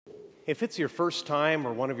If it's your first time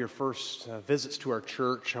or one of your first visits to our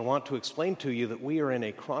church, I want to explain to you that we are in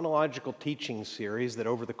a chronological teaching series that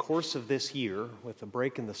over the course of this year, with a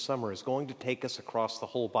break in the summer, is going to take us across the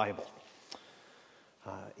whole Bible.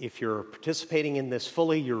 If you're participating in this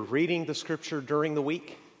fully, you're reading the scripture during the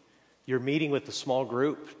week, you're meeting with the small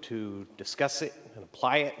group to discuss it and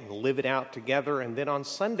apply it and live it out together, and then on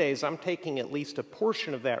Sundays, I'm taking at least a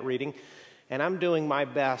portion of that reading and I'm doing my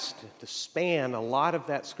best to span a lot of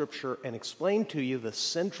that scripture and explain to you the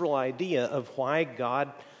central idea of why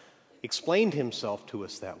God explained himself to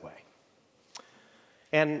us that way.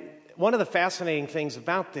 And one of the fascinating things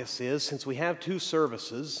about this is, since we have two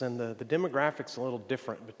services and the demographics a little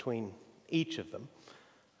different between each of them,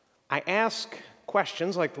 I ask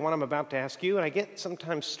questions like the one I'm about to ask you, and I get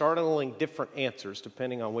sometimes startling different answers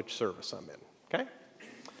depending on which service I'm in, okay?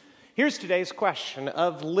 Here's today's question.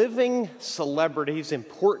 Of living celebrities,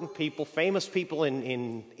 important people, famous people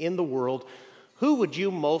in the world, who would you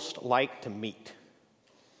most like to meet?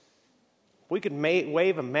 We could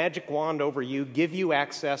wave a magic wand over you, give you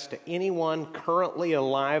access to anyone currently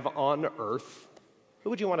alive on earth. Who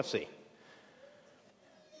would you want to see?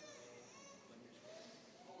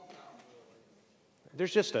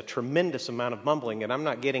 There's just a tremendous amount of mumbling, and I'm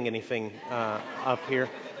not getting anything up here.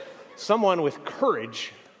 Someone with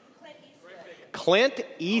courage. Clint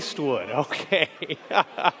Eastwood, okay.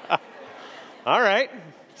 All right.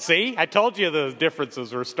 See, I told you the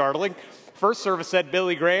differences were startling. First service said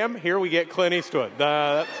Billy Graham. Here we get Clint Eastwood.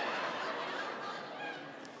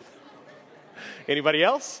 Anybody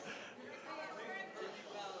else?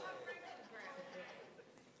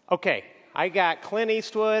 Okay, I got Clint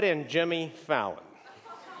Eastwood and Jimmy Fallon.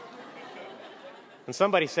 And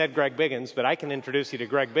somebody said Greg Biggins, but I can introduce you to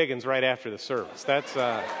Greg Biggins right after the service. That's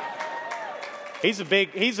he's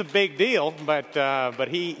a big deal, but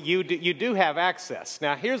you do have access.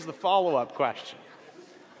 Now, here's the follow-up question.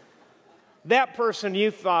 That person you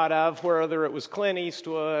thought of, whether it was Clint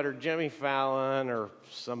Eastwood or Jimmy Fallon or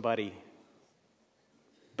somebody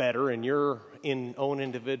better in your own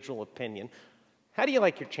individual opinion, how do you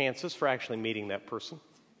like your chances for actually meeting that person?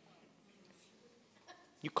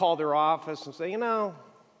 You call their office and say,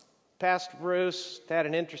 Pastor Bruce had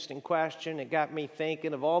an interesting question. It got me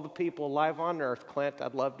thinking of all the people alive on earth. Clint,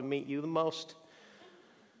 I'd love to meet you the most.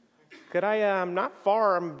 Could I'm not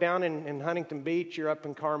far. I'm down in Huntington Beach. You're up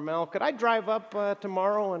in Carmel. Could I drive up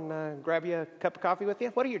tomorrow and grab you a cup of coffee with you?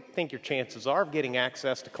 What do you think your chances are of getting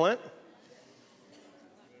access to Clint?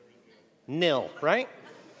 Nil, right?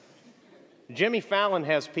 Jimmy Fallon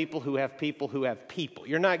has people who have people who have people.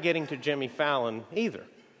 You're not getting to Jimmy Fallon either.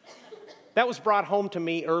 That was brought home to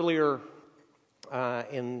me earlier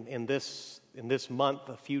in this month,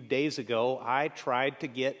 a few days ago. I tried to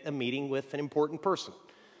get a meeting with an important person.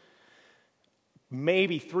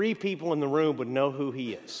 Maybe 3 people in the room would know who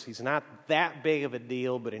he is. He's not that big of a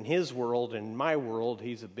deal, but in his world, in my world,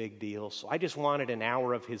 he's a big deal. So I just wanted an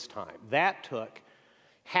hour of his time. That took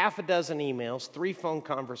half a dozen emails, 3 phone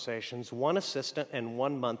conversations, 1 assistant, and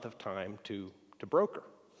 1 month of time to broker.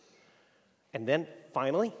 And then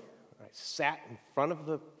finally, I sat in front of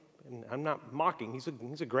and I'm not mocking, he's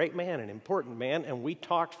a great man, an important man, and we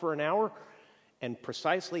talked for an hour, and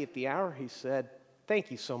precisely at the hour he said,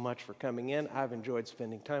 "Thank you so much for coming in. I've enjoyed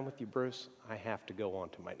spending time with you, Bruce. I have to go on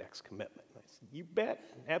to my next commitment." I said, "You bet,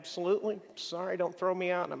 absolutely. Sorry, don't throw me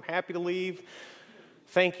out. I'm happy to leave.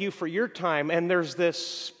 Thank you for your time." And there's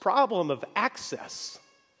this problem of access.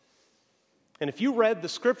 And if you read the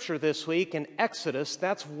scripture this week in Exodus,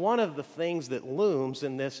 that's one of the things that looms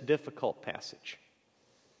in this difficult passage.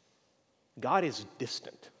 God is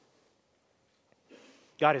distant.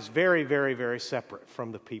 God is very, very, very separate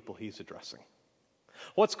from the people he's addressing.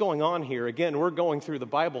 What's going on here? Again, we're going through the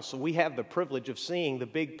Bible, so we have the privilege of seeing the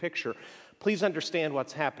big picture. Please understand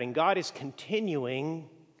what's happening. God is continuing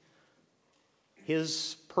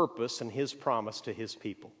his purpose and his promise to his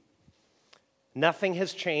people. Nothing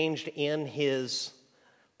has changed in his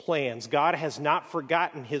plans. God has not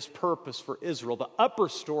forgotten his purpose for Israel. The upper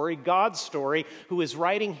story, God's story, who is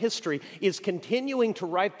writing history, is continuing to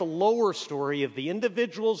write the lower story of the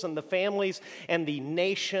individuals and the families and the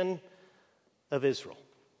nation of Israel.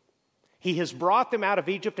 He has brought them out of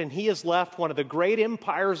Egypt, and he has left one of the great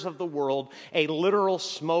empires of the world, a literal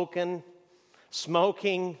smoking,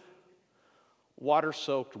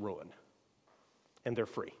 water-soaked ruin. And they're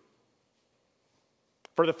free.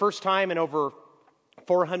 For the first time in over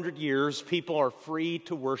 400 years, people are free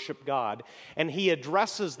to worship God. And he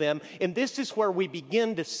addresses them, and this is where we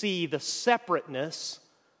begin to see the separateness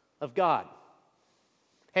of God.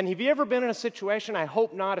 And have you ever been in a situation, I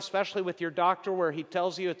hope not, especially with your doctor, where he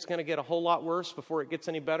tells you it's going to get a whole lot worse before it gets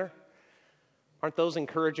any better? Aren't those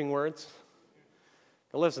encouraging words?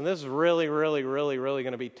 Now listen, this is really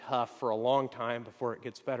going to be tough for a long time before it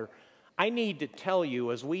gets better. I need to tell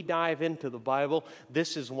you, as we dive into the Bible,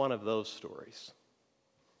 this is one of those stories.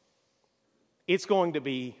 It's going to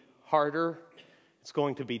be harder, it's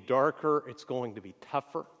going to be darker, it's going to be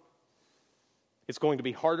tougher. It's going to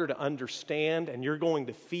be harder to understand, and you're going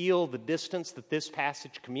to feel the distance that this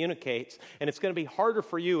passage communicates, and it's going to be harder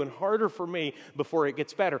for you and harder for me before it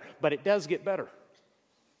gets better, but it does get better.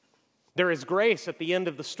 There is grace at the end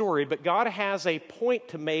of the story, but God has a point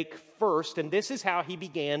to make first, and this is how he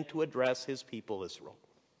began to address his people Israel.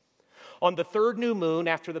 On the third new moon,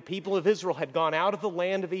 after the people of Israel had gone out of the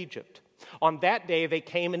land of Egypt, on that day they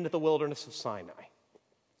came into the wilderness of Sinai.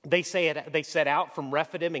 They set out from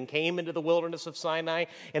Rephidim and came into the wilderness of Sinai,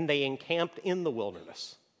 and they encamped in the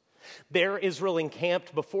wilderness. There Israel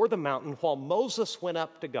encamped before the mountain while Moses went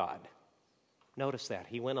up to God. Notice that,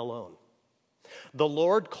 he went alone. The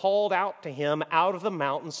Lord called out to him out of the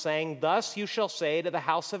mountain, saying, "Thus you shall say to the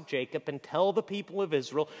house of Jacob and tell the people of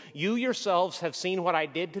Israel, you yourselves have seen what I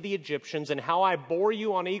did to the Egyptians and how I bore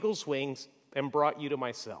you on eagle's wings and brought you to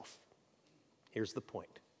myself." Here's the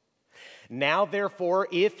point. "Now, therefore,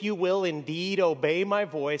 if you will indeed obey my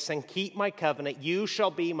voice and keep my covenant, you shall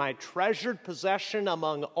be my treasured possession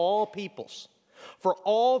among all peoples. For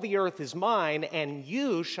all the earth is mine, and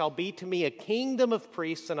you shall be to me a kingdom of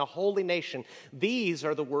priests and a holy nation. These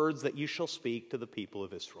are the words that you shall speak to the people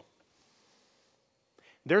of Israel."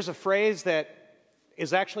 There's a phrase that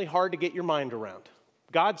is actually hard to get your mind around.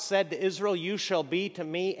 God said to Israel, "You shall be to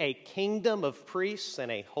me a kingdom of priests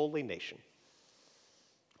and a holy nation."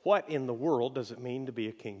 What in the world does it mean to be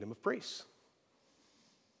a kingdom of priests?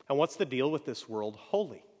 And what's the deal with this word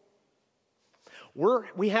holy?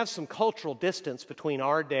 We have some cultural distance between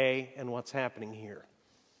our day and what's happening here.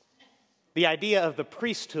 The idea of the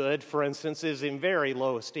priesthood, for instance, is in very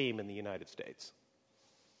low esteem in the United States.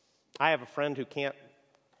 I have a friend who can't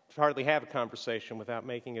hardly have a conversation without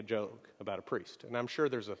making a joke about a priest. And I'm sure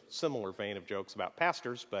there's a similar vein of jokes about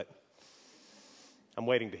pastors, but I'm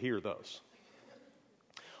waiting to hear those.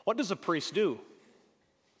 What does a priest do?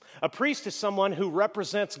 A priest is someone who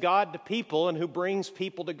represents God to people and who brings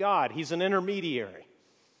people to God. He's an intermediary.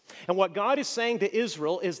 And what God is saying to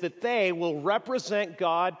Israel is that they will represent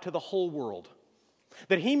God to the whole world.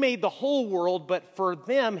 That he made the whole world, but for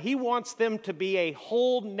them, he wants them to be a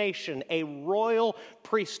whole nation, a royal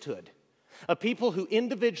priesthood. A people who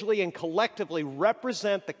individually and collectively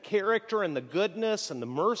represent the character and the goodness and the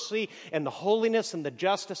mercy and the holiness and the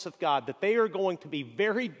justice of God, that they are going to be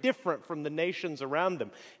very different from the nations around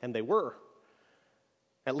them. And they were,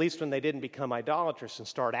 at least when they didn't become idolatrous and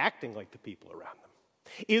start acting like the people around them.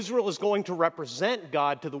 Israel is going to represent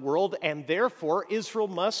God to the world, and therefore Israel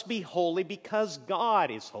must be holy because God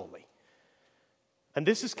is holy. And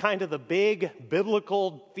this is kind of the big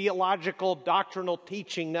biblical, theological, doctrinal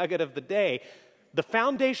teaching nugget of the day. The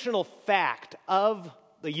foundational fact of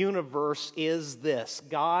the universe is this: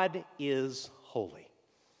 God is holy.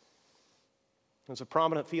 As a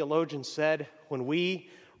prominent theologian said, when we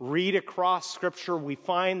read across Scripture, we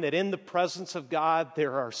find that in the presence of God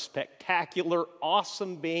there are spectacular,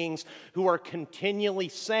 awesome beings who are continually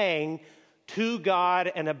saying to God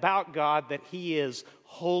and about God that he is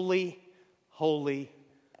holy, holy,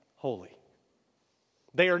 holy.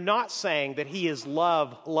 They are not saying that he is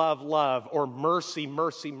love, love, love, or mercy,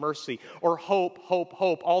 mercy, mercy, or hope, hope,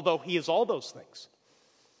 hope, although he is all those things.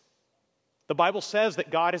 The Bible says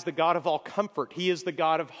that God is the God of all comfort. He is the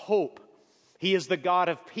God of hope. He is the God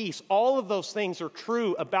of peace. All of those things are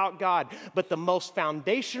true about God, but the most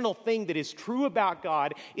foundational thing that is true about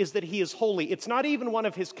God is that he is holy. It's not even one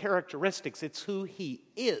of his characteristics. It's who he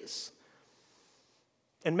is.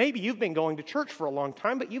 And maybe you've been going to church for a long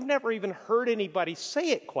time, but you've never even heard anybody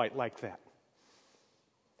say it quite like that.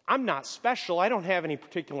 I'm not special. I don't have any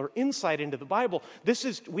particular insight into the Bible.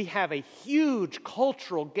 We have a huge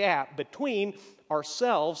cultural gap between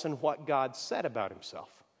ourselves and what God said about himself.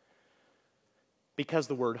 Because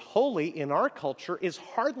the word holy in our culture is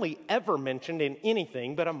hardly ever mentioned in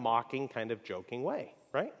anything but a mocking, kind of joking way,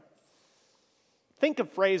 right? Think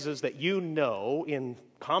of phrases that you know in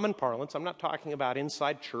common parlance. I'm not talking about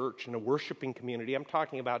inside church in a worshiping community. I'm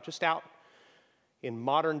talking about just out in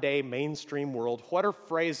modern day mainstream world. What are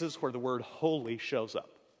phrases where the word holy shows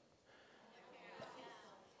up?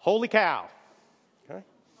 Holy cow. Okay.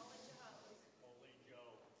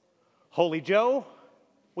 Holy Joe.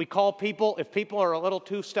 We call people, if people are a little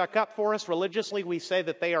too stuck up for us religiously, we say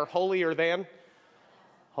that they are holier than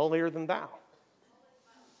thou.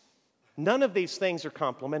 None of these things are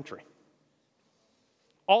complimentary.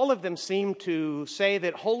 All of them seem to say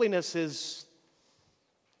that holiness is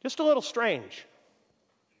Just a little strange.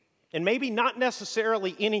 And maybe not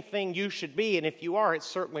necessarily anything you should be, and if you are, it's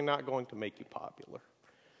certainly not going to make you popular.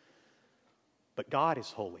 But God is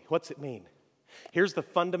holy. What's it mean? Here's the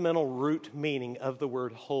fundamental root meaning of the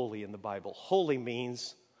word holy in the Bible. Holy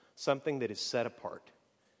means something that is set apart.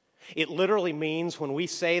 It literally means when we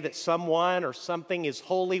say that someone or something is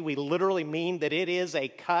holy, we literally mean that it is a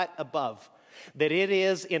cut above, that it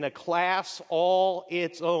is in a class all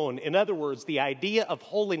its own. In other words, the idea of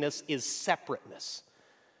holiness is separateness.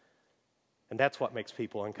 And that's what makes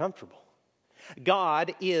people uncomfortable.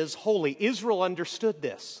 God is holy. Israel understood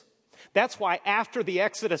this. That's why after the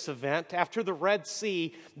Exodus event, after the Red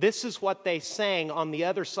Sea, this is what they sang on the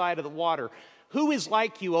other side of the water. Who is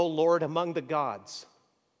like you, O Lord, among the gods?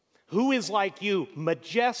 Who is like you,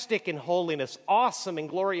 majestic in holiness, awesome in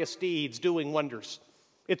glorious deeds, doing wonders?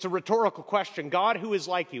 It's a rhetorical question. God, who is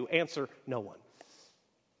like you? Answer, no one.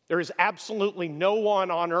 There is absolutely no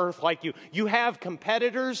one on earth like you. You have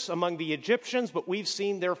competitors among the Egyptians, but we've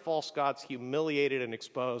seen their false gods humiliated and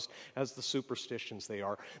exposed as the superstitions they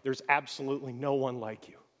are. There's absolutely no one like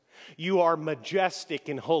you. You are majestic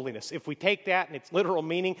in holiness. If we take that in its literal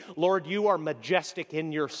meaning, Lord, you are majestic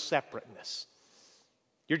in your separateness.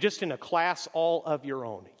 You're just in a class all of your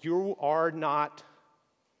own. You are not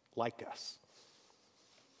like us.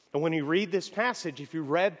 And when you read this passage, if you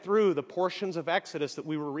read through the portions of Exodus that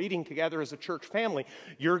we were reading together as a church family,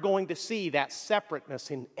 you're going to see that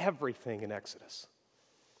separateness in everything in Exodus.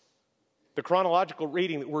 The chronological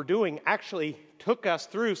reading that we're doing actually took us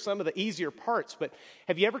through some of the easier parts, but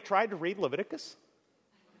have you ever tried to read Leviticus?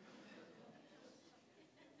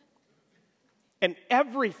 And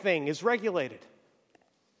everything is regulated.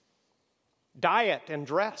 Diet and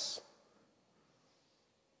dress.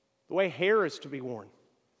 The way hair is to be worn.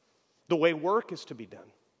 The way work is to be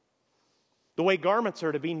done. The way garments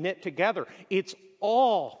are to be knit together. It's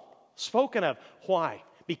all spoken of. Why?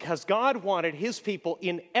 Because God wanted His people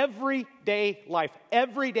in everyday life,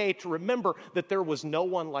 every day, to remember that there was no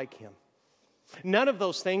one like Him. None of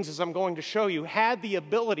those things, as I'm going to show you, had the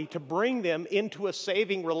ability to bring them into a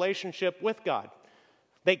saving relationship with God.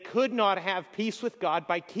 They could not have peace with God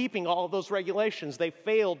by keeping all of those regulations. They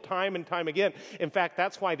failed time and time again. In fact,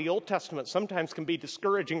 that's why the Old Testament sometimes can be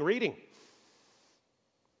discouraging reading. I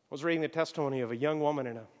was reading the testimony of a young woman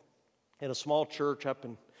in a small church up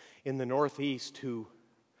in the Northeast who,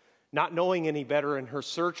 not knowing any better in her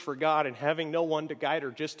search for God and having no one to guide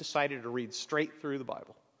her, just decided to read straight through the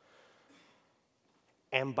Bible.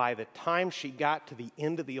 And by the time she got to the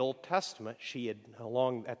end of the Old Testament, she had,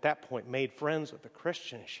 at that point, made friends with a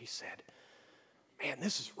Christian. And she said, man,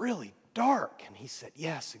 this is really dark. And he said,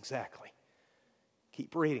 yes, exactly.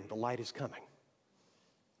 Keep reading. The light is coming.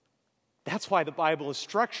 That's why the Bible is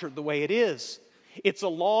structured the way it is. It's a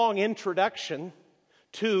long introduction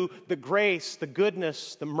to the grace, the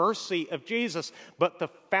goodness, the mercy of Jesus. But the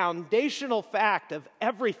foundational fact of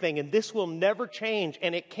everything, and this will never change,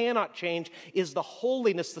 and it cannot change, is the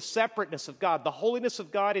holiness, the separateness of God. The holiness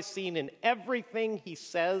of God is seen in everything He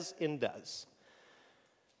says and does.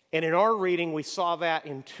 And in our reading, we saw that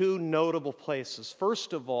in two notable places.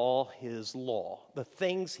 First of all, His law, the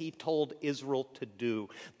things He told Israel to do,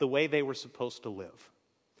 the way they were supposed to live.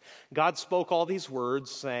 God spoke all these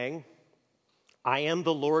words saying, I am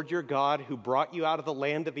the Lord your God who brought you out of the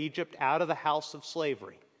land of Egypt, out of the house of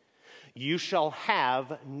slavery. You shall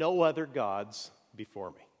have no other gods before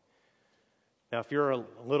me. Now, if you're a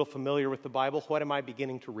little familiar with the Bible, what am I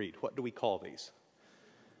beginning to read? What do we call these?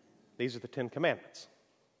 These are the 10 Commandments.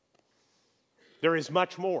 There is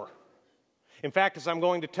much more. In fact, as I'm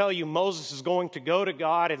going to tell you, Moses is going to go to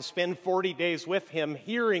God and spend 40 days with Him,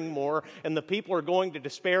 hearing more, and the people are going to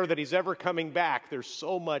despair that He's ever coming back. There's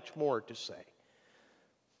so much more to say.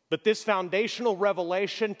 But this foundational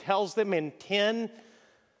revelation tells them in 10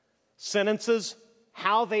 sentences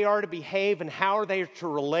how they are to behave and how they are to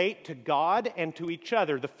relate to God and to each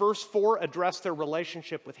other. The first 4 address their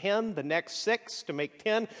relationship with Him. The next 6, to make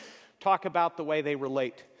 10, talk about the way they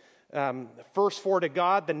relate. The first 4 to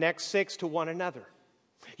God, the next 6 to one another.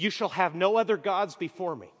 You shall have no other gods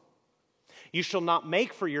before me. You shall not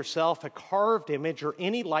make for yourself a carved image or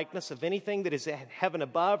any likeness of anything that is in heaven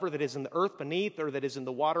above or that is in the earth beneath or that is in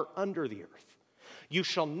the water under the earth. You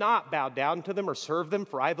shall not bow down to them or serve them,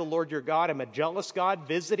 for I, the Lord your God, am a jealous God,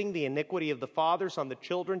 visiting the iniquity of the fathers on the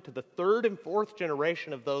children to the 3rd and 4th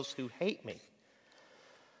generation of those who hate me,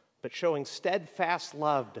 but showing steadfast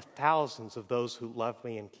love to thousands of those who love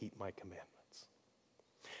me and keep my commandments.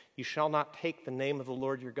 You shall not take the name of the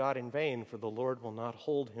Lord your God in vain, for the Lord will not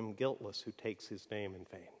hold him guiltless who takes His name in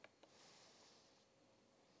vain.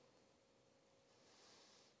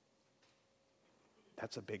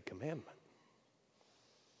 That's a big commandment.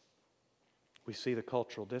 We see the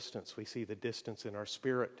cultural distance. We see the distance in our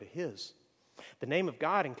spirit to His. The name of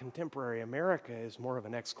God in contemporary America is more of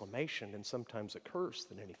an exclamation and sometimes a curse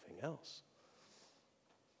than anything else.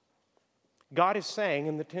 God is saying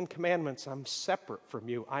in the Ten Commandments, I'm separate from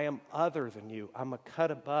you. I am other than you. I'm a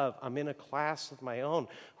cut above. I'm in a class of my own.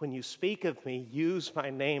 When you speak of me, use my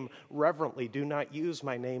name reverently. Do not use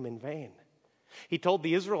my name in vain. He told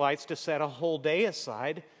the Israelites to set a whole day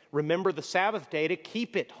aside. Remember the Sabbath day to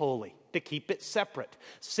keep it holy, to keep it separate.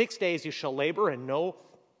 6 days you shall labor and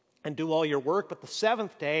do all your work, but the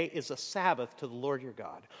seventh day is a Sabbath to the Lord your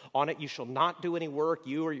God. On it you shall not do any work,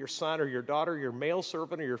 you or your son or your daughter, your male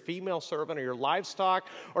servant or your female servant or your livestock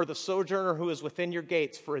or the sojourner who is within your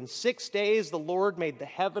gates. For in 6 days the Lord made the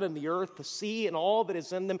heaven and the earth, the sea and all that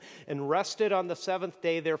is in them, and rested on the seventh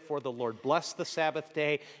day. Therefore the Lord blessed the Sabbath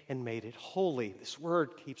day and made it holy. This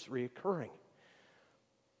word keeps reoccurring.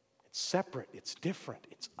 It's separate, it's different,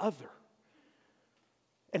 it's other.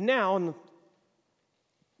 And now, in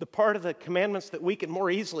the part of the commandments that we can more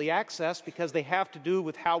easily access because they have to do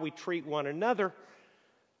with how we treat one another,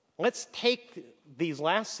 let's take these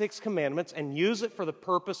last 6 commandments and use it for the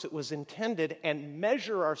purpose it was intended and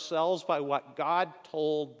measure ourselves by what God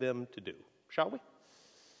told them to do. Shall we?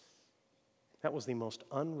 That was the most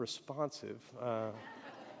unresponsive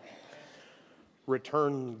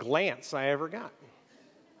return glance I ever got.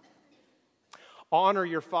 Honor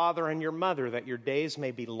your father and your mother, that your days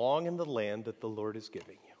may be long in the land that the Lord is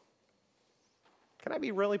giving you. Can I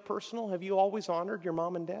be really personal? Have you always honored your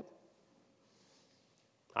mom and dad?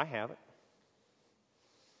 I haven't.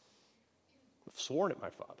 I've sworn at my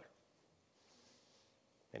father,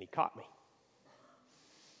 and he caught me.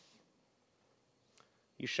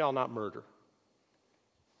 You shall not murder.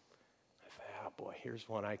 I thought, oh boy, here's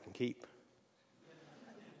one I can keep.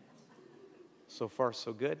 So far,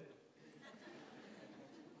 so good.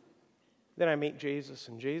 Then I meet Jesus,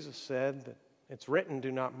 and Jesus said that it's written,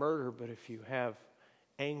 do not murder, but if you have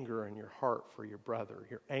anger in your heart for your brother,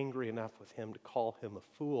 you're angry enough with him to call him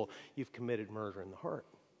a fool, you've committed murder in the heart.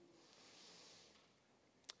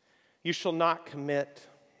 You shall not commit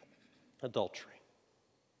adultery.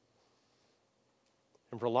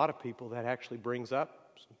 And for a lot of people, that actually brings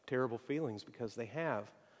up some terrible feelings because they have.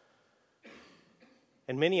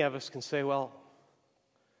 And many of us can say, well,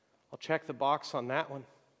 I'll check the box on that one.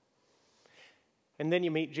 And then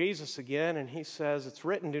you meet Jesus again, and he says, it's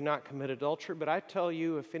written, do not commit adultery. But I tell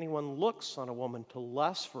you, if anyone looks on a woman to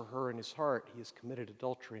lust for her in his heart, he has committed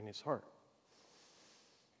adultery in his heart.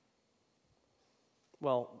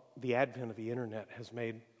 Well, the advent of the internet has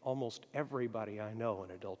made almost everybody I know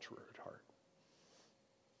an adulterer at heart.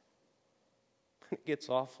 It gets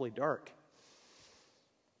awfully dark.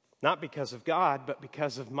 Not because of God, but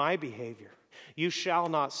because of my behavior. You shall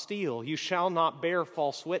not steal. You shall not bear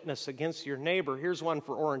false witness against your neighbor. Here's one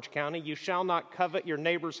for Orange County. You shall not covet your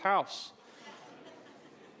neighbor's house.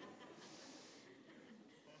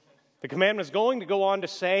 The commandment is going to go on to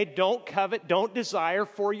say, don't covet, don't desire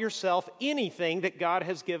for yourself anything that God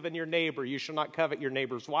has given your neighbor. You shall not covet your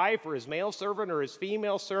neighbor's wife or his male servant or his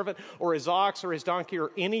female servant or his ox or his donkey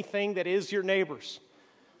or anything that is your neighbor's.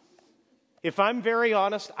 If I'm very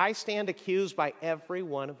honest, I stand accused by every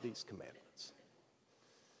one of these commandments.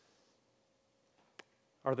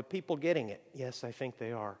 Are the people getting it? Yes, I think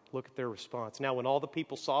they are. Look at their response. Now, when all the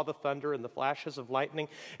people saw the thunder and the flashes of lightning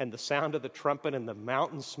and the sound of the trumpet and the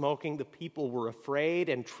mountain smoking, the people were afraid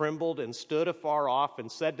and trembled and stood afar off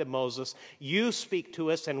and said to Moses, you speak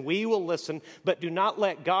to us and we will listen, but do not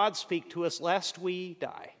let God speak to us lest we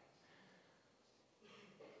die.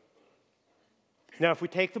 Now, if we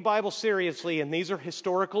take the Bible seriously, and these are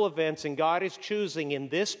historical events, and God is choosing in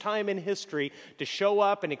this time in history to show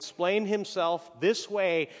up and explain himself this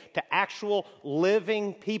way to actual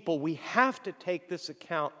living people, we have to take this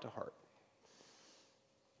account to heart.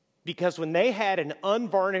 Because when they had an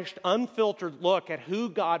unvarnished, unfiltered look at who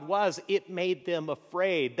God was, it made them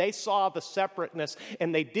afraid. They saw the separateness,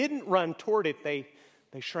 and they didn't run toward it, they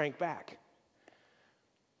shrank back.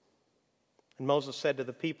 And Moses said to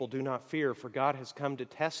the people, do not fear, for God has come to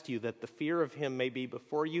test you, that the fear of him may be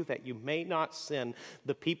before you, that you may not sin.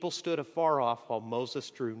 The people stood afar off while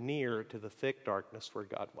Moses drew near to the thick darkness where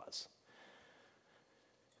God was.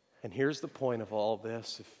 And here's the point of all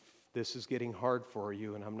this. If this is getting hard for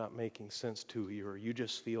you and I'm not making sense to you, or you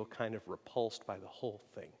just feel kind of repulsed by the whole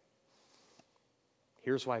thing,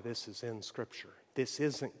 here's why this is in Scripture. This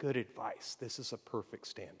isn't good advice. This is a perfect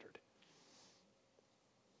standard.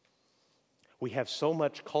 We have so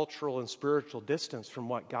much cultural and spiritual distance from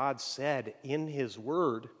what God said in his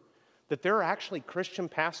word that there are actually Christian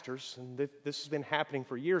pastors, and this has been happening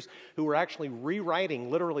for years, who are actually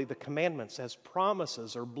rewriting literally the commandments as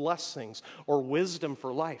promises or blessings or wisdom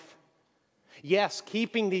for life. Yes,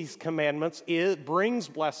 keeping these commandments brings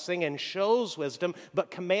blessing and shows wisdom,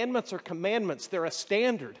 but commandments are commandments. They're a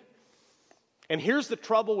standard. And here's the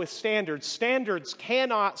trouble with standards. Standards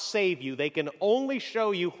cannot save you. They can only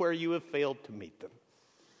show you where you have failed to meet them.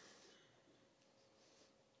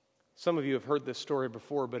 Some of you have heard this story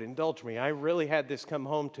before, but indulge me. I really had this come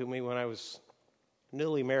home to me when I was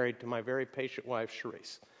newly married to my very patient wife,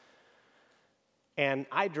 Charisse. And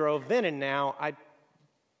I drove, then and now, I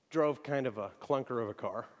drove kind of a clunker of a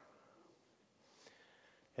car.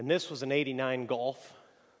 And this was an 89 Golf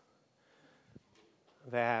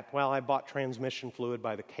that, well, I bought transmission fluid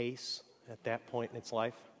by the case at that point in its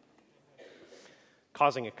life,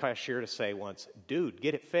 causing a cashier to say once, "Dude,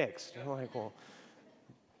 get it fixed." I'm like, well,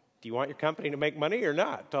 do you want your company to make money or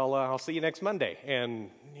not? I'll see you next Monday.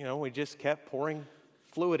 And, we just kept pouring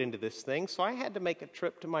fluid into this thing. So I had to make a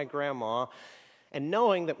trip to my grandma. And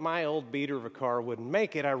knowing that my old beater of a car wouldn't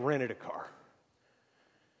make it, I rented a car.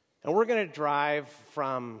 And we're going to drive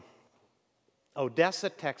from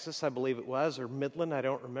Odessa, Texas, I believe it was, or Midland, I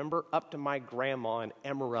don't remember, up to my grandma in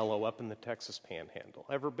Amarillo up in the Texas Panhandle.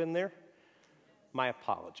 Ever been there? My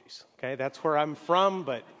apologies. Okay, that's where I'm from,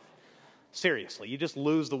 but seriously, you just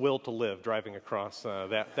lose the will to live driving across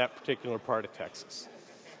that particular part of Texas.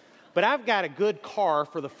 But I've got a good car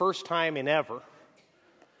for the first time in ever.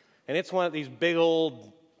 And it's one of these big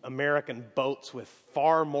old American boats with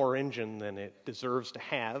far more engine than it deserves to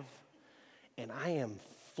have. And I am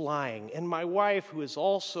flying. And my wife, who is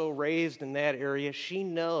also raised in that area, she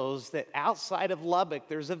knows that outside of Lubbock,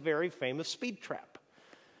 there's a very famous speed trap.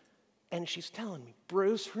 And she's telling me,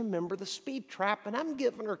 "Bruce, remember the speed trap?" And I'm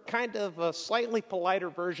giving her kind of a slightly politer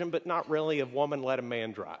version, but not really, of "Woman, let a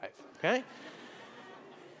man drive." Okay?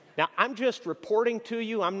 Now, I'm just reporting to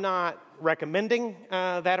you. I'm not recommending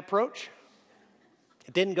that approach.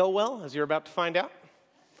 It didn't go well, as you're about to find out.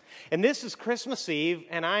 And this is Christmas Eve,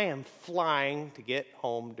 and I am flying to get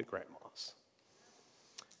home to Grandma's.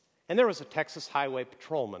 And there was a Texas highway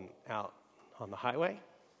patrolman out on the highway.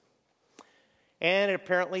 And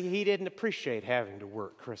apparently he didn't appreciate having to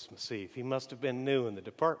work Christmas Eve. He must have been new in the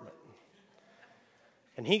department.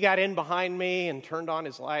 And he got in behind me and turned on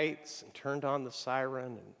his lights and turned on the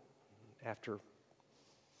siren. And after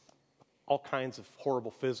all kinds of horrible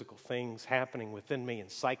physical things happening within me and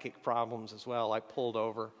psychic problems as well, I pulled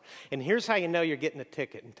over. And here's how you know you're getting a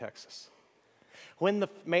ticket in Texas. When the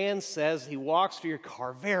man says he walks to your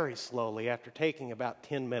car very slowly after taking about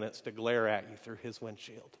 10 minutes to glare at you through his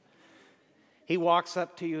windshield. He walks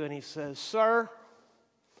up to you and he says, "Sir,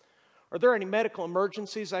 are there any medical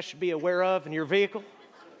emergencies I should be aware of in your vehicle?"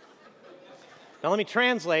 Now let me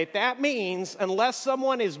translate. That means unless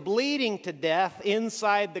someone is bleeding to death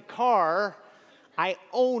inside the car, I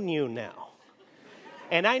own you now.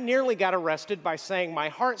 And I nearly got arrested by saying, "My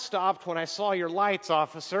heart stopped when I saw your lights,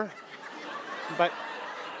 officer." But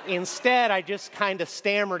instead, I just kind of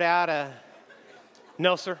stammered out a,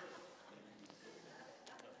 "No, sir."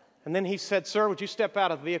 And then he said, "Sir, would you step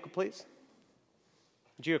out of the vehicle, please?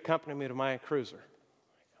 Would you accompany me to my cruiser?"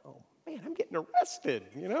 Oh, man, I'm getting arrested,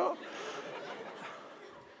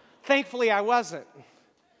 Thankfully, I wasn't.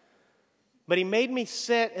 But he made me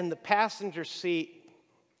sit in the passenger seat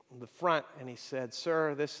in the front, and he said,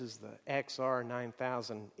 "Sir, this is the XR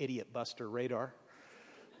 9000 Idiot Buster radar."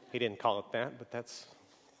 He didn't call it that, but that's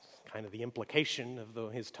kind of the implication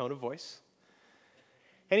of his tone of voice.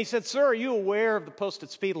 And he said, "Sir, are you aware of the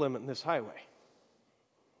posted speed limit in this highway?"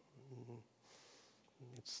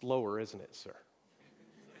 "It's lower, isn't it, sir?"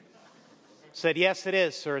 Said, "Yes, it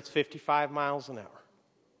is, sir. It's 55 miles an hour."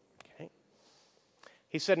 Okay.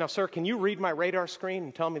 He said, "Now, sir, can you read my radar screen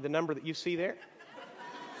and tell me the number that you see there?"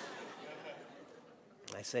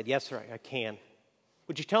 I said, "Yes, sir, I can."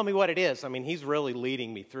 "Would you tell me what it is?" I mean, he's really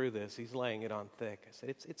leading me through this. He's laying it on thick. I said,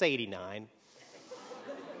 It's 89.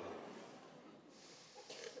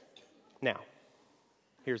 Now,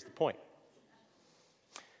 here's the point.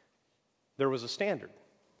 There was a standard.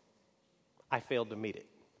 I failed to meet it.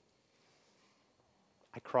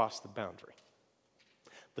 I crossed the boundary.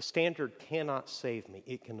 The standard cannot save me.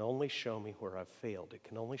 It can only show me where I've failed. It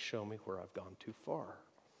can only show me where I've gone too far.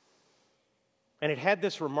 And it had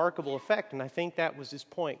this remarkable effect, and I think that was his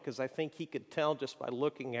point, because I think he could tell just by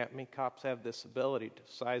looking at me. Cops have this ability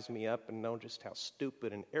to size me up and know just how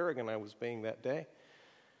stupid and arrogant I was being that day.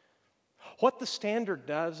 What the standard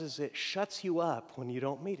does is it shuts you up when you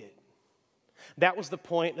don't meet it. That was the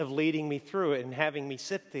point of leading me through it and having me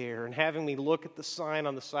sit there and having me look at the sign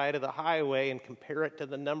on the side of the highway and compare it to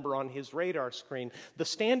the number on his radar screen. The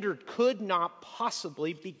standard could not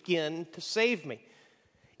possibly begin to save me.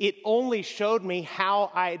 It only showed me how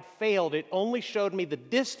I had failed. It only showed me the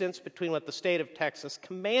distance between what the state of Texas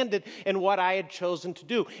commanded and what I had chosen to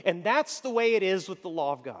do. And that's the way it is with the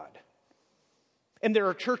law of God. And there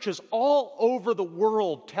are churches all over the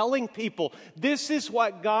world telling people, this is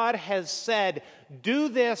what God has said, do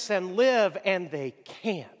this and live, and they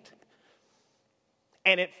can't.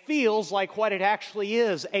 And it feels like what it actually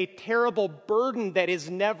is, a terrible burden that is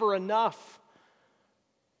never enough.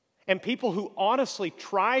 And people who honestly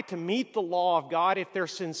try to meet the law of God, if they're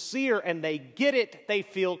sincere and they get it, they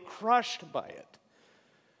feel crushed by it.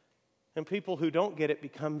 And people who don't get it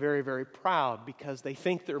become very, very proud because they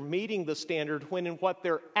think they're meeting the standard when in what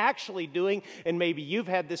they're actually doing, and maybe you've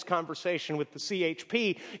had this conversation with the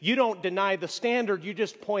CHP, you don't deny the standard, you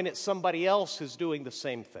just point at somebody else who's doing the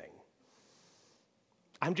same thing.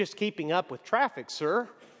 I'm just keeping up with traffic, sir.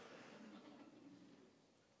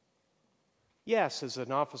 Yes, as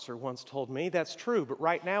an officer once told me, that's true, but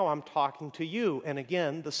right now I'm talking to you, and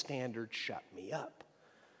again, the standard shut me up.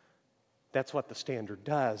 That's what the standard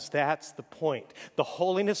does. That's the point. The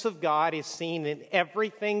holiness of God is seen in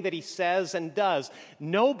everything that he says and does.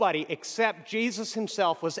 Nobody except Jesus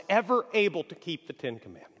himself was ever able to keep the Ten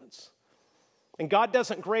Commandments. And God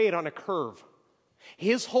doesn't grade on a curve.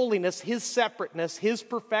 His holiness, his separateness, his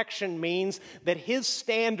perfection means that his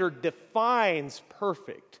standard defines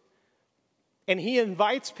perfect. And he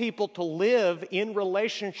invites people to live in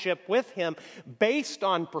relationship with him based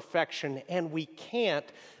on perfection, and we can't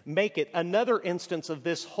make it. Another instance of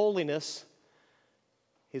this holiness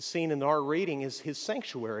is seen in our reading is his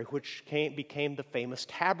sanctuary, which became the famous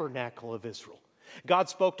tabernacle of Israel. God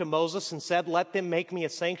spoke to Moses and said, let them make me a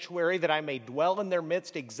sanctuary that I may dwell in their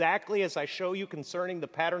midst exactly as I show you concerning the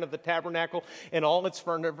pattern of the tabernacle and all its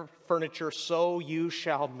furniture, so you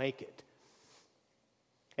shall make it.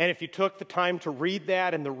 And if you took the time to read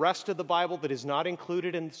that and the rest of the Bible that is not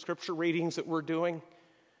included in the scripture readings that we're doing,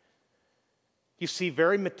 you see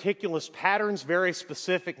very meticulous patterns, very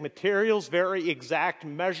specific materials, very exact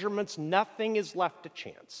measurements. Nothing is left to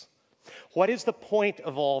chance. What is the point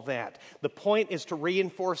of all that? The point is to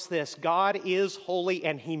reinforce this. God is holy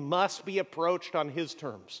and he must be approached on his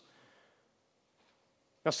terms.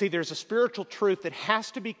 Now see, there's a spiritual truth that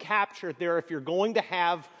has to be captured there if you're going to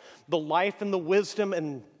have the life and the wisdom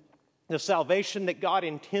and the salvation that God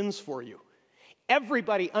intends for you.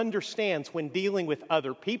 Everybody understands when dealing with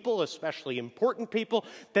other people, especially important people,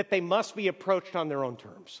 that they must be approached on their own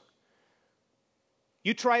terms.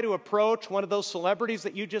 You try to approach one of those celebrities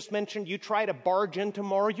that you just mentioned, you try to barge in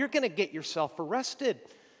tomorrow, you're going to get yourself arrested.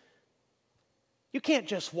 You can't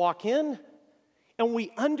just walk in. And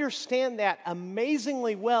we understand that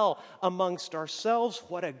amazingly well amongst ourselves.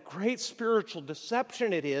 What a great spiritual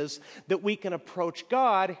deception it is that we can approach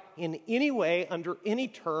God in any way, under any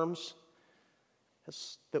terms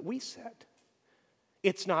that we set.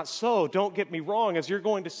 It's not so. Don't get me wrong. As you're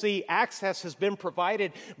going to see, access has been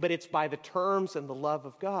provided, but it's by the terms and the love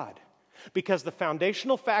of God. Because the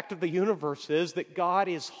foundational fact of the universe is that God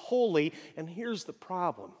is holy, and here's the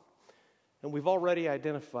problem. And we've already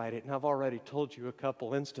identified it, and I've already told you a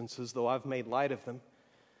couple instances, though I've made light of them.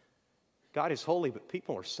 God is holy, but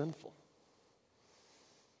people are sinful.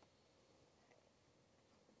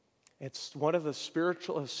 It's one of a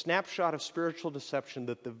snapshot of spiritual deception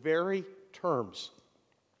that the very terms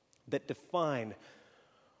that define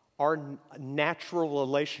our natural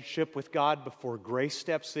relationship with God before grace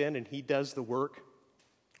steps in and he does the work,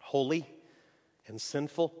 holy and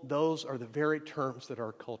sinful, those are the very terms that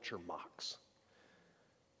our culture mocks.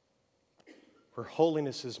 Where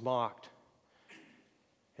holiness is mocked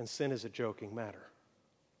and sin is a joking matter.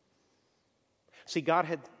 See, God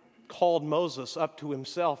had called Moses up to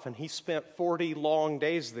himself, and he spent 40 long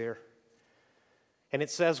days there. And it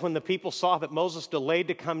says when the people saw that Moses delayed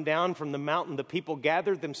to come down from the mountain, the people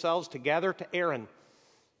gathered themselves together to Aaron.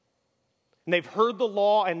 And they've heard the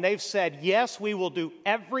law and they've said, yes, we will do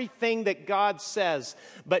everything that God says.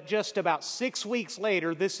 But just about 6 weeks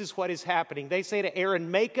later, this is what is happening. They say to Aaron,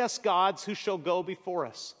 make us gods who shall go before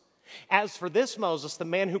us. As for this Moses, the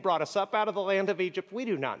man who brought us up out of the land of Egypt, we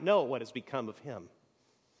do not know what has become of him.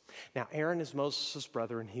 Now, Aaron is Moses'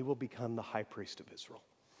 brother, and he will become the high priest of Israel.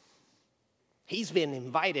 He's been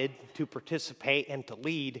invited to participate and to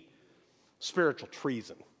lead spiritual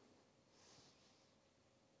treason.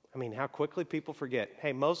 I mean, how quickly people forget.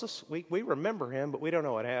 Hey, Moses, we remember him, but we don't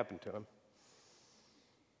know what happened to him.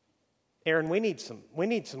 Aaron, we need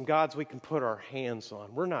some gods we can put our hands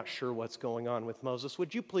on. We're not sure what's going on with Moses.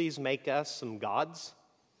 Would you please make us some gods?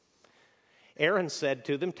 Aaron said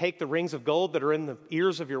to them, take the rings of gold that are in the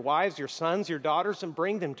ears of your wives, your sons, your daughters, and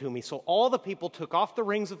bring them to me. So all the people took off the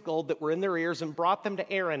rings of gold that were in their ears and brought them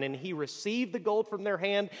to Aaron. And he received the gold from their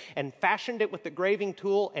hand and fashioned it with the graving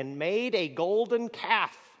tool and made a golden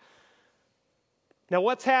calf. Now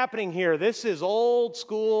what's happening here? This is old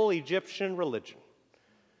school Egyptian religion.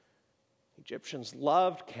 Egyptians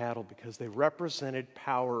loved cattle because they represented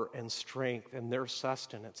power and strength and their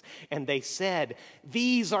sustenance. And they said,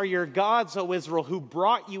 these are your gods, O Israel, who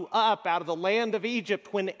brought you up out of the land of Egypt.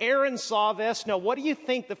 When Aaron saw this, now what do you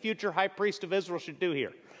think the future high priest of Israel should do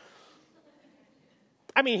here?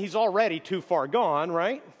 I mean, he's already too far gone,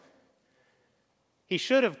 right? He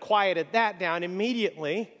should have quieted that down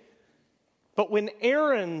immediately. But when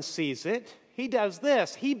Aaron sees it, he does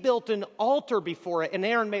this. He built an altar before it, and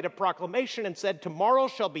Aaron made a proclamation and said, tomorrow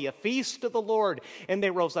shall be a feast to the Lord. And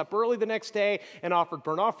they rose up early the next day and offered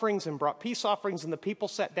burnt offerings and brought peace offerings, and the people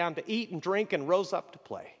sat down to eat and drink and rose up to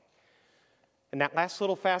play. And that last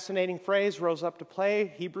little fascinating phrase, rose up to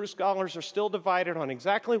play, Hebrew scholars are still divided on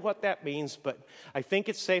exactly what that means, but I think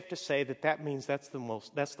it's safe to say that that means that's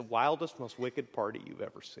the wildest, most wicked party you've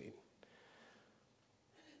ever seen.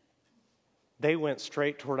 They went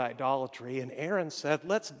straight toward idolatry, and Aaron said,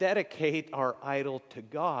 let's dedicate our idol to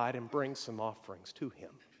God and bring some offerings to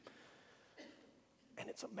him. And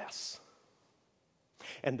it's a mess.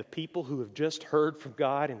 And the people who have just heard from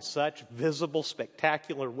God in such visible,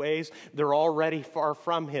 spectacular ways, they're already far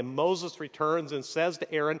from him. Moses returns and says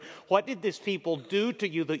to Aaron, what did this people do to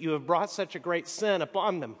you that you have brought such a great sin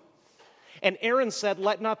upon them? And Aaron said,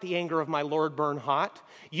 let not the anger of my Lord burn hot.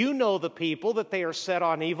 You know the people, that they are set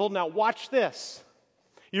on evil. Now watch this.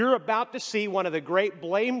 You're about to see one of the great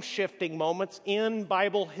blame-shifting moments in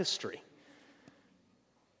Bible history.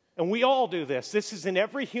 And we all do this. This is in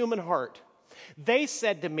every human heart. They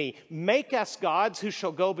said to me, make us gods who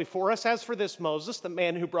shall go before us. As for this Moses, the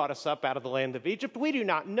man who brought us up out of the land of Egypt, we do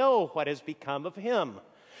not know what has become of him.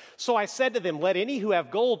 So I said to them, let any who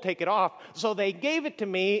have gold take it off. So they gave it to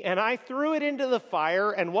me, and I threw it into the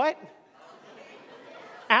fire, and what?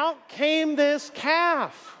 Out came this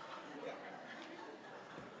calf.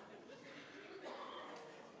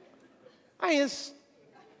 It's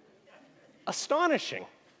astonishing.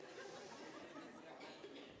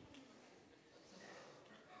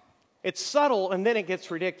 It's subtle, and then it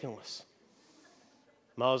gets ridiculous.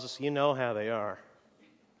 Moses, you know how they are.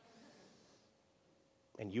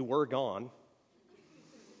 And you were gone.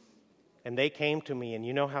 And they came to me, and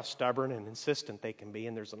you know how stubborn and insistent they can be,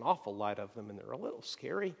 and there's an awful lot of them, and they're a little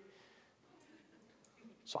scary.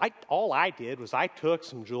 So all I did was I took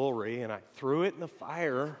some jewelry, and I threw it in the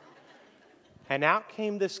fire, and out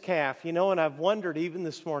came this calf. You know, and I've wondered even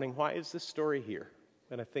this morning, why is this story here?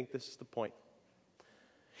 And I think this is the point.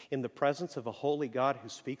 In the presence of a holy God who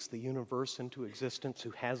speaks the universe into existence, who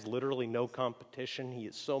has literally no competition, he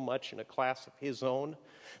is so much in a class of his own,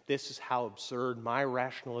 this is how absurd my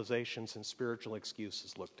rationalizations and spiritual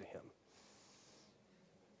excuses look to him.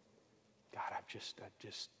 God,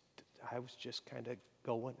 I was just kind of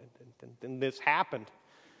going, and then this happened.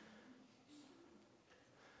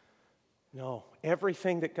 No,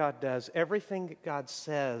 everything that God does, everything that God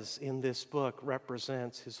says in this book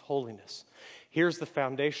represents his holiness. Here's the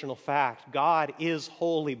foundational fact. God is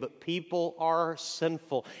holy, but people are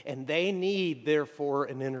sinful, and they need, therefore,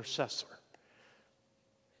 an intercessor.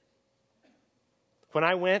 When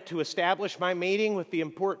I went to establish my meeting with the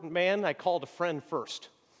important man, I called a friend first.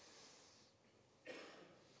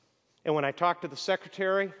 And when I talked to the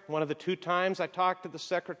secretary, one of the 2 times I talked to the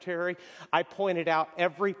secretary, I pointed out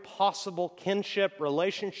every possible kinship,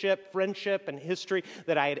 relationship, friendship, and history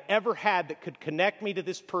that I had ever had that could connect me to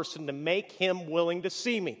this person to make him willing to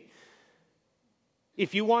see me.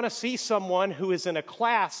 If you want to see someone who is in a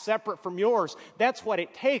class separate from yours, that's what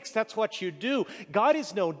it takes. That's what you do. God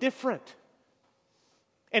is no different.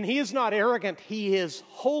 And he is not arrogant. He is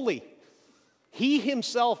holy. He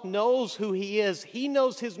himself knows who he is. He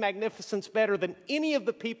knows his magnificence better than any of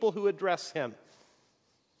the people who address him.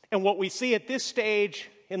 And what we see at this stage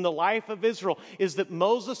in the life of Israel is that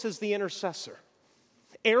Moses is the intercessor.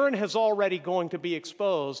 Aaron is already going to be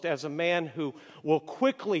exposed as a man who will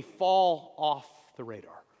quickly fall off the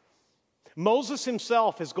radar. Moses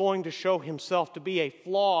himself is going to show himself to be a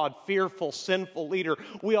flawed, fearful, sinful leader.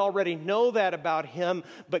 We already know that about him,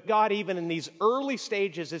 but God, even in these early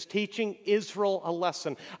stages, is teaching Israel a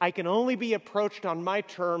lesson. I can only be approached on my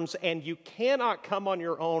terms, and you cannot come on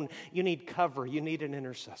your own. You need cover. You need an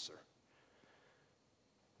intercessor.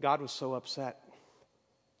 God was so upset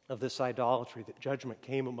of this idolatry that judgment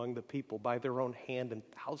came among the people by their own hand and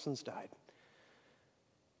thousands died.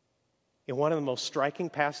 In one of the most striking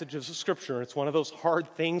passages of Scripture, and it's one of those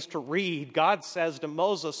hard things to read, God says to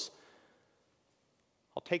Moses,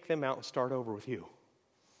 I'll take them out and start over with you.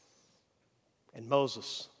 And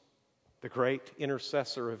Moses, the great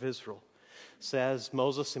intercessor of Israel, says,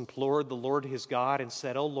 Moses implored the Lord his God and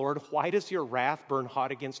said, O Lord, why does your wrath burn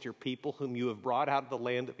hot against your people whom you have brought out of the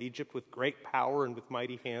land of Egypt with great power and with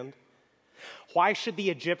mighty hand? Why should the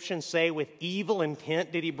Egyptians say, with evil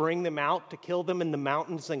intent did he bring them out to kill them in the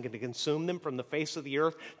mountains and to consume them from the face of the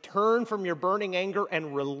earth? Turn from your burning anger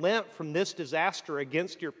and relent from this disaster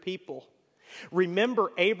against your people.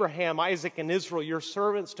 Remember Abraham, Isaac, and Israel, your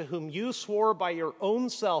servants, to whom you swore by your own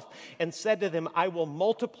self and said to them, I will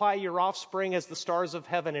multiply your offspring as the stars of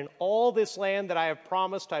heaven, and all this land that I have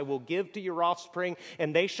promised I will give to your offspring,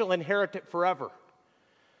 and they shall inherit it forever.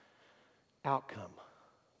 Outcome,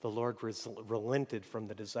 the Lord relented from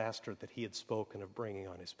the disaster that he had spoken of bringing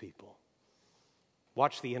on his people.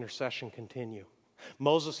 Watch the intercession continue.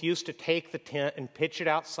 Moses used to take the tent and pitch it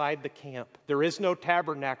outside the camp. There is no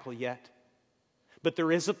tabernacle yet. But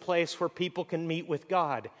there is a place where people can meet with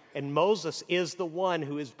God, and Moses is the one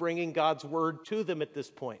who is bringing God's word to them at this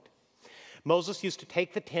point. Moses used to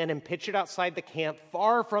take the tent and pitch it outside the camp,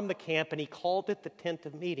 far from the camp, and he called it the tent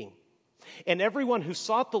of meeting. And everyone who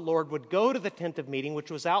sought the Lord would go to the tent of meeting,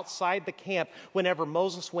 which was outside the camp. Whenever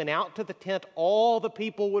Moses went out to the tent, all the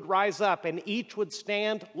people would rise up, and each would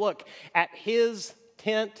stand, look, at his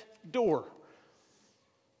tent door.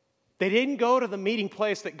 They didn't go to the meeting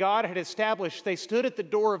place that God had established. They stood at the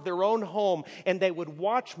door of their own home, and they would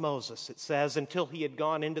watch Moses, it says, until he had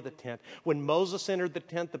gone into the tent. When Moses entered the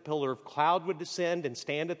tent, the pillar of cloud would descend and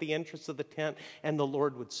stand at the entrance of the tent, and the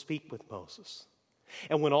Lord would speak with Moses.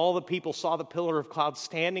 And when all the people saw the pillar of cloud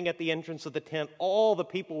standing at the entrance of the tent, all the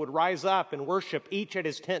people would rise up and worship, each at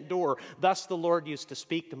his tent door. Thus the Lord used to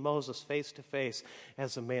speak to Moses face to face,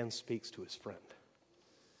 as a man speaks to his friend.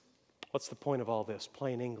 What's the point of all this?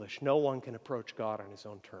 Plain English. No one can approach God on his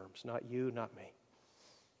own terms. Not you, not me.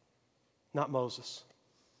 Not Moses.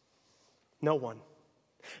 No one.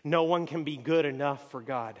 No one can be good enough for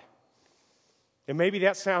God. And maybe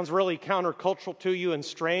that sounds really countercultural to you and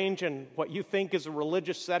strange and what you think is a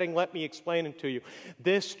religious setting. Let me explain it to you.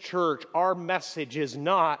 This church, our message is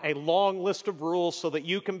not a long list of rules so that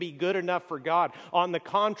you can be good enough for God. On the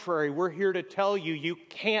contrary, we're here to tell you you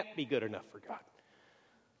can't be good enough for God.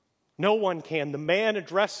 No one can. The man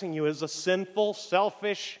addressing you is a sinful,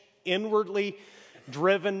 selfish, inwardly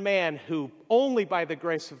driven man who only by the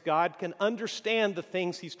grace of God can understand the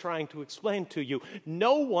things he's trying to explain to you.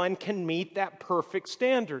 No one can meet that perfect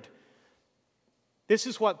standard. This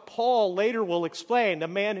is what Paul later will explain. A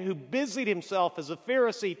man who busied himself as a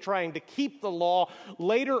Pharisee trying to keep the law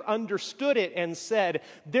later understood it and said,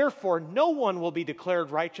 therefore no one will be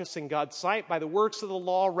declared righteous in God's sight by the works of the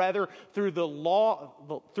law. Rather, through the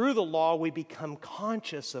law we become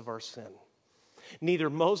conscious of our sin. Neither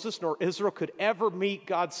Moses nor Israel could ever meet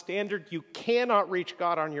God's standard. You cannot reach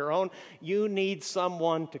God on your own. You need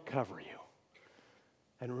someone to cover you.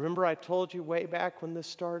 And remember I told you way back when this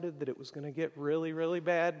started that it was going to get really, really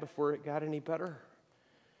bad before it got any better?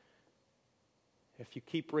 If you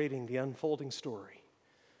keep reading the unfolding story,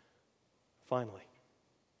 finally,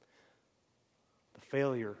 the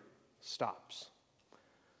failure stops.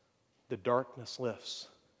 The darkness lifts.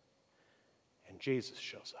 And Jesus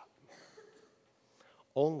shows up.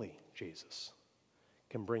 Only Jesus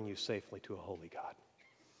can bring you safely to a holy God.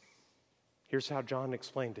 Here's how John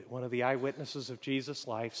explained it. One of the eyewitnesses of Jesus'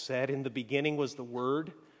 life said, in the beginning was the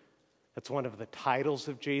Word. That's one of the titles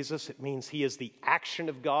of Jesus. It means he is the action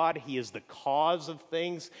of God. He is the cause of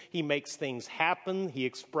things. He makes things happen. He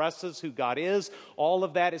expresses who God is. All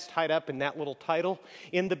of that is tied up in that little title.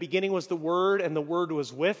 In the beginning was the Word, and the Word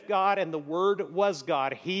was with God, and the Word was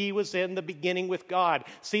God. He was in the beginning with God.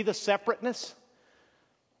 See the separateness?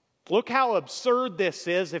 Look how absurd this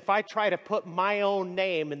is if I try to put my own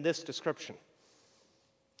name in this description.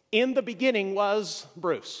 In the beginning was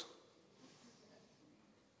Bruce.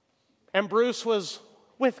 And Bruce was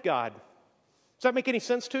with God. Does that make any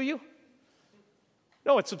sense to you?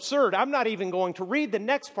 No, it's absurd. I'm not even going to read the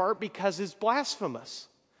next part because it's blasphemous.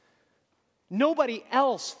 Nobody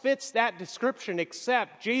else fits that description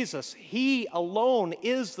except Jesus. He alone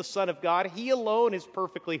is the Son of God. He alone is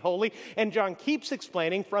perfectly holy. And John keeps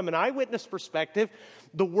explaining from an eyewitness perspective,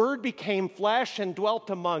 the Word became flesh and dwelt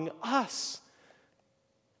among us.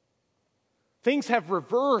 Things have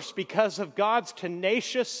reversed because of God's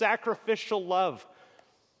tenacious sacrificial love.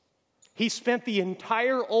 He spent the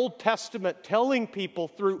entire Old Testament telling people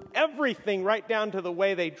through everything, right down to the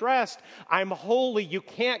way they dressed, I'm holy. You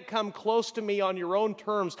can't come close to me on your own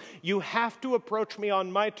terms. You have to approach me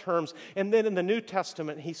on my terms. And then in the New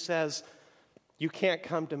Testament, he says, you can't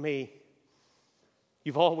come to me.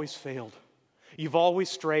 You've always failed. You've always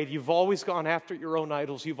strayed. You've always gone after your own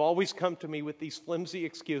idols. You've always come to me with these flimsy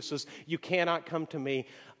excuses. You cannot come to me.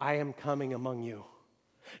 I am coming among you.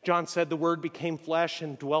 John said the Word became flesh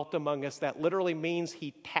and dwelt among us. That literally means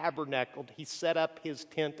he tabernacled. He set up his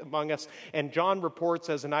tent among us. And John reports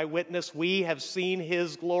as an eyewitness, we have seen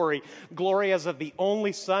his glory. Glory as of the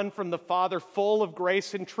only Son from the Father, full of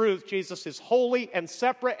grace and truth. Jesus is holy and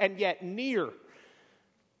separate and yet near.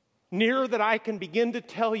 Nearer than I can begin to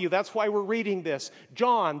tell you. That's why we're reading this.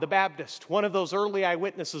 John the Baptist, one of those early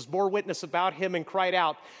eyewitnesses, bore witness about him and cried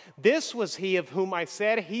out, this was he of whom I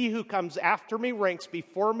said, he who comes after me ranks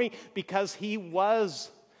before me because he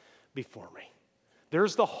was before me.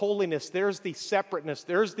 There's the holiness. There's the separateness.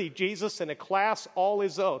 There's the Jesus in a class all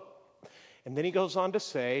his own. And then he goes on to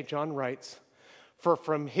say, John writes, for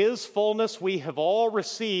from his fullness we have all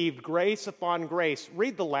received grace upon grace.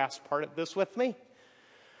 Read the last part of this with me.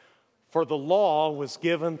 For the law was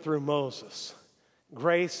given through Moses.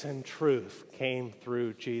 Grace and truth came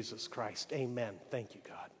through Jesus Christ. Amen. Thank you,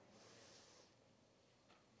 God.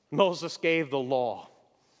 Moses gave the law.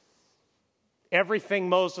 Everything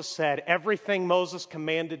Moses said, everything Moses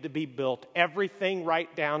commanded to be built, everything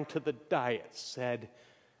right down to the diet said,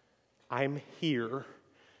 I'm here,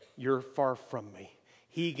 you're far from me.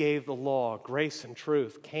 He gave the law. Grace and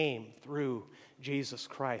truth came through Jesus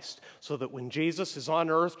Christ, so that when Jesus is on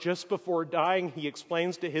earth just before dying, he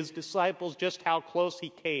explains to his disciples just how close he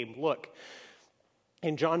came. Look,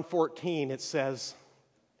 in John 14 it says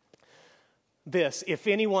this, if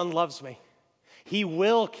anyone loves me, he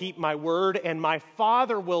will keep my word, and my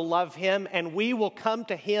Father will love him, and we will come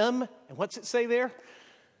to him. And what's it say there?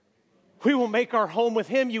 We will make our home with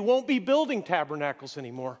him. You won't be building tabernacles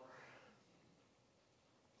anymore.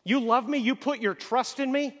 You love me, you put your trust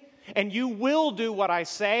in me, and you will do what I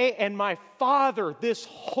say, and my Father, this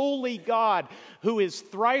holy God, who is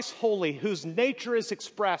thrice holy, whose nature is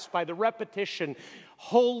expressed by the repetition,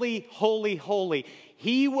 holy, holy, holy,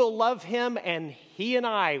 he will love him, and he and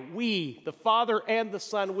I, we, the Father and the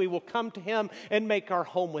Son, we will come to him and make our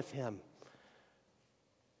home with him.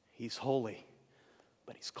 He's holy,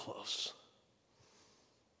 but he's close.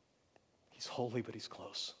 He's holy, but he's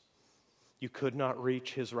close. You could not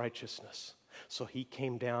reach his righteousness. So he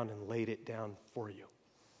came down and laid it down for you.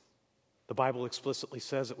 The Bible explicitly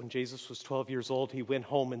says that when Jesus was 12 years old, he went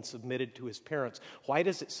home and submitted to his parents. Why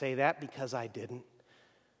does it say that? Because I didn't.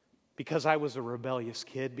 Because I was a rebellious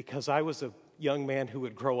kid. Because I was a young man who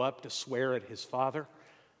would grow up to swear at his father.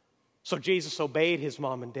 So Jesus obeyed his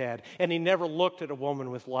mom and dad, and he never looked at a woman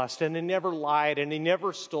with lust, and he never lied, and he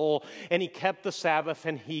never stole, and he kept the Sabbath,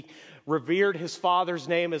 and he revered his Father's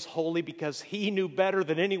name as holy because he knew better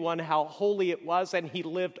than anyone how holy it was, and he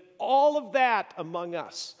lived all of that among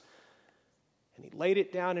us. And he laid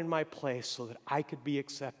it down in my place so that I could be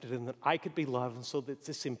accepted and that I could be loved, and so that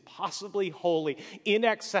this impossibly holy,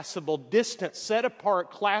 inaccessible, distant, set apart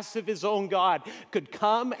class of his own God could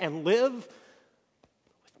come and live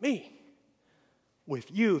me, with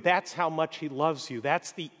you. That's how much he loves you.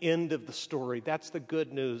 That's the end of the story. That's the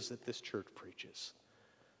good news that this church preaches.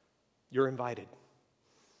 You're invited,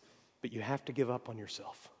 but you have to give up on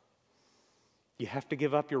yourself. You have to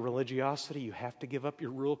give up your religiosity. You have to give up your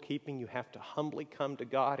rule keeping. You have to humbly come to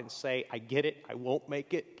God and say, I get it. I won't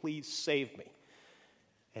make it. Please save me.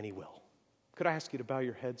 And he will. Could I ask you to bow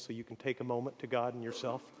your head so you can take a moment to God and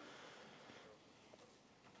yourself?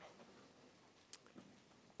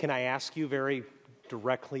 Can I ask you very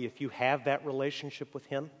directly if you have that relationship with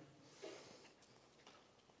him?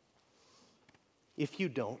 If you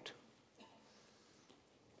don't,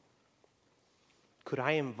 could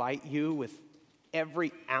I invite you with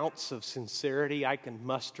every ounce of sincerity I can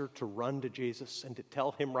muster to run to Jesus and to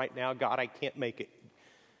tell him right now, God, I can't make it.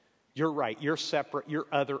 You're right. You're separate. You're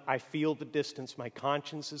other. I feel the distance. My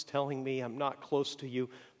conscience is telling me I'm not close to you.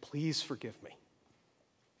 Please forgive me.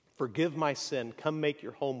 Forgive my sin. Come make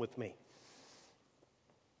your home with me.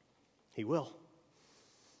 He will.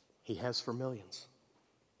 He has for millions.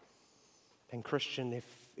 And Christian,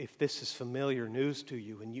 if this is familiar news to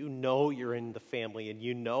you and you know you're in the family and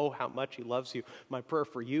you know how much he loves you, my prayer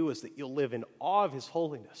for you is that you'll live in awe of his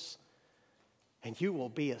holiness and you will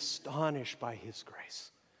be astonished by his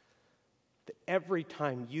grace. That every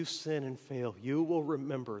time you sin and fail, you will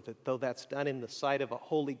remember that though that's done in the sight of a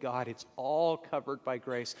holy God, it's all covered by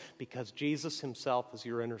grace because Jesus himself is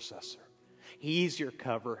your intercessor. He's your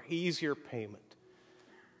cover. He's your payment.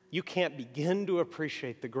 You can't begin to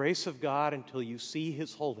appreciate the grace of God until you see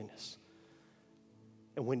His holiness.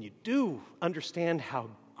 And when you do understand how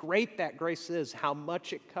great that grace is, how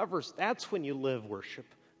much it covers, that's when you live worship.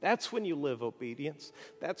 That's when you live obedience.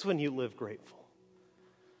 That's when you live grateful.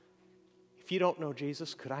 If you don't know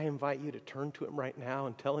Jesus, could I invite you to turn to Him right now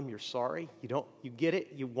and tell Him you're sorry? You get it,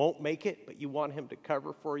 you won't make it, but you want Him to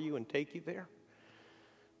cover for you and take you there?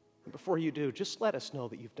 And before you do, just let us know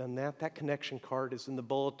that you've done that. That connection card is in the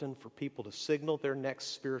bulletin for people to signal their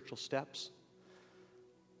next spiritual steps.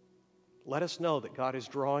 Let us know that God is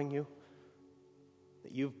drawing you,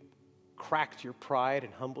 that you've cracked your pride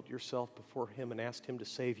and humbled yourself before Him and asked Him to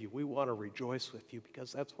save you. We want to rejoice with you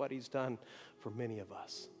because that's what He's done for many of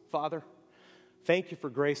us. Father, thank you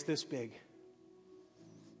for grace this big.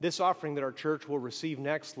 This offering that our church will receive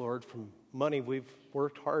next, Lord, from money we've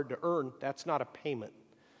worked hard to earn, that's not a payment.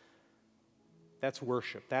 That's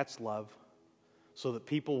worship. That's love. So that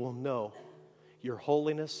people will know your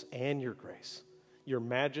holiness and your grace, your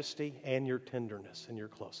majesty and your tenderness and your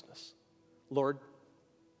closeness. Lord,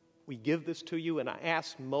 we give this to you, and I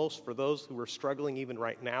ask most for those who are struggling even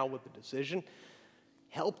right now with the decision,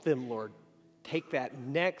 help them, Lord, take that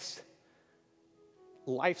next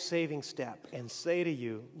life-saving step and say to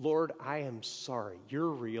you, Lord, I am sorry. You're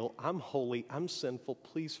real. I'm holy. I'm sinful.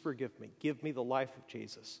 Please forgive me. Give me the life of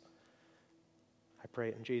Jesus. I pray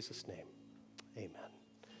it in Jesus' name. Amen.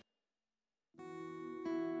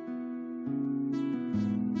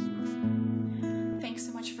 Thanks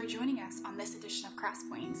so much for joining us on this edition of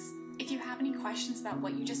Crosspoints. If you have any questions about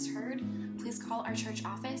what you just heard, please call our church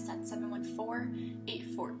office at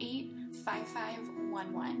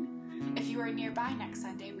 714-848-5511. If you are nearby next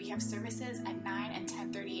Sunday, we have services at 9 and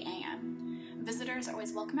 10:30 a.m. Visitors are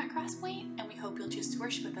always welcome at Crosspoint, and we hope you'll choose to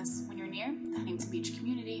worship with us when you're near the Huntington Beach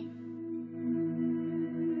community.